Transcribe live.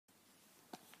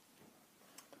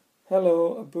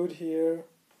Hello, Abud here.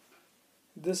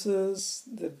 This is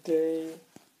the day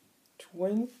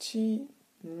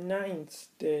 29th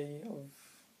day of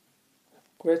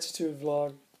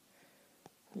GratitudeVlog.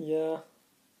 Yeah.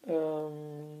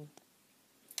 Um,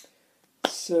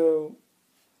 so,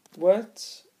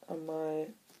 what am I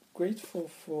grateful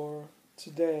for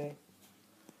today?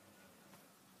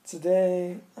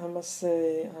 Today, I must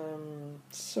say I'm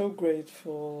so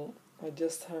grateful. I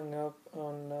just hung up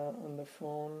on the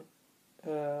phone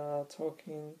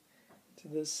talking to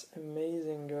this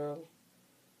amazing girl,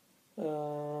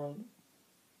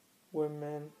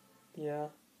 woman, yeah,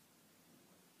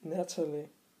 Natalie,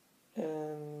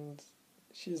 and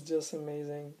she's just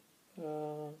amazing.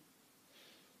 Uh,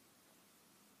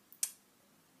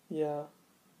 yeah,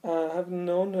 I have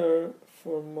known her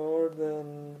for more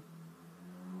than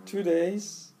 2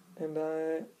 days, and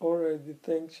I already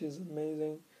think she's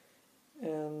amazing,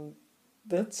 and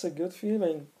that's a good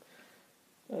feeling.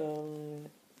 Um,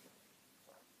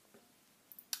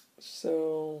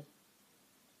 so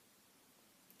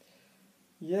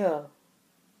yeah,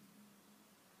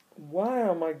 why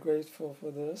am I grateful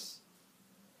for this?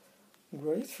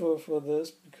 Grateful for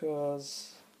this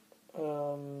because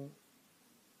um,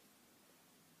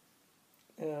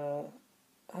 uh,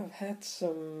 I've had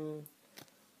some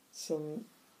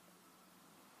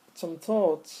some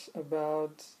thoughts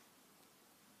about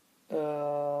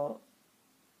uh,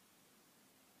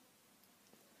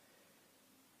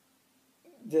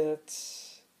 that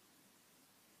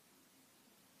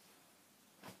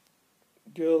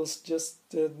girls just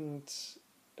didn't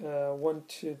want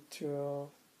to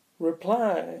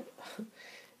reply,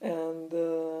 and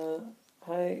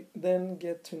I then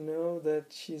get to know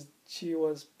that she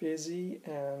was busy,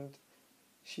 and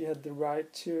she had the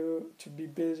right to be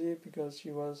busy because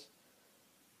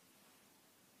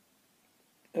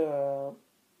uh,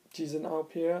 she's an au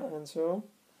pair, and so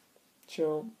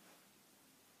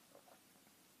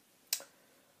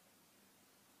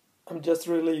I'm just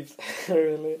relieved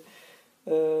really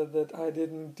that I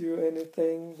didn't do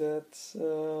anything that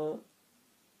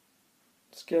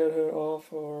scared her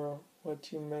off, or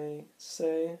what you may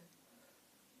say.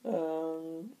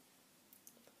 Um,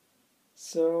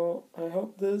 so I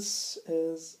hope this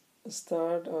is a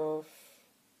start of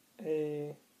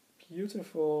a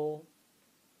beautiful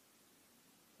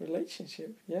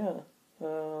relationship. Yeah,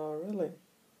 really.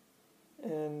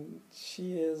 And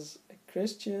she is a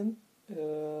Christian,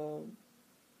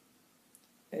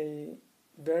 a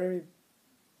very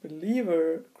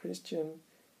believer Christian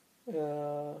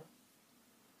uh,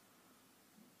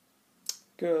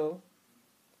 girl,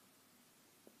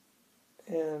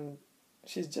 and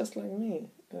she's just like me.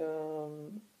 I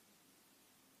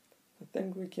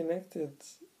think we connected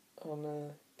on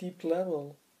a deep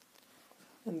level,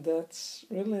 and that's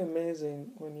really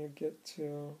amazing when you get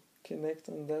to connect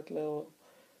on that level.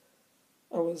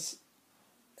 I was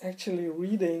actually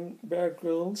reading Bear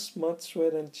Grylls' Mud,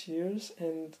 Sweat and Tears,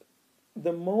 and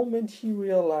the moment he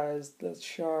realized that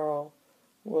Charles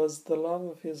was the love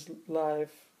of his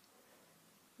life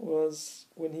was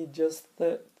when he just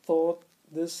thought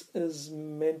this is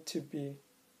meant to be,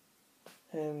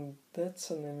 and that's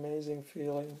an amazing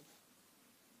feeling.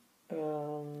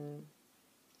 Um,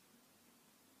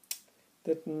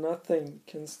 that nothing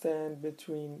can stand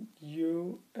between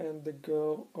you and the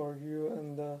girl, or you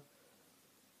and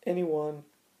anyone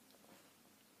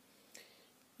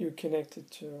you're connected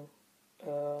to.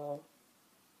 Uh,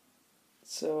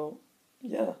 so,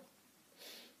 yeah.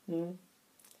 Mm.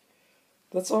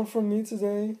 That's all from me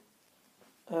today.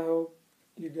 I hope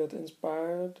you got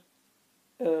inspired.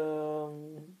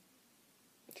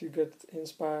 If you get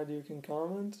inspired, you can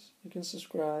comment, you can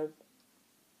subscribe.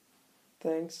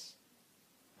 Thanks.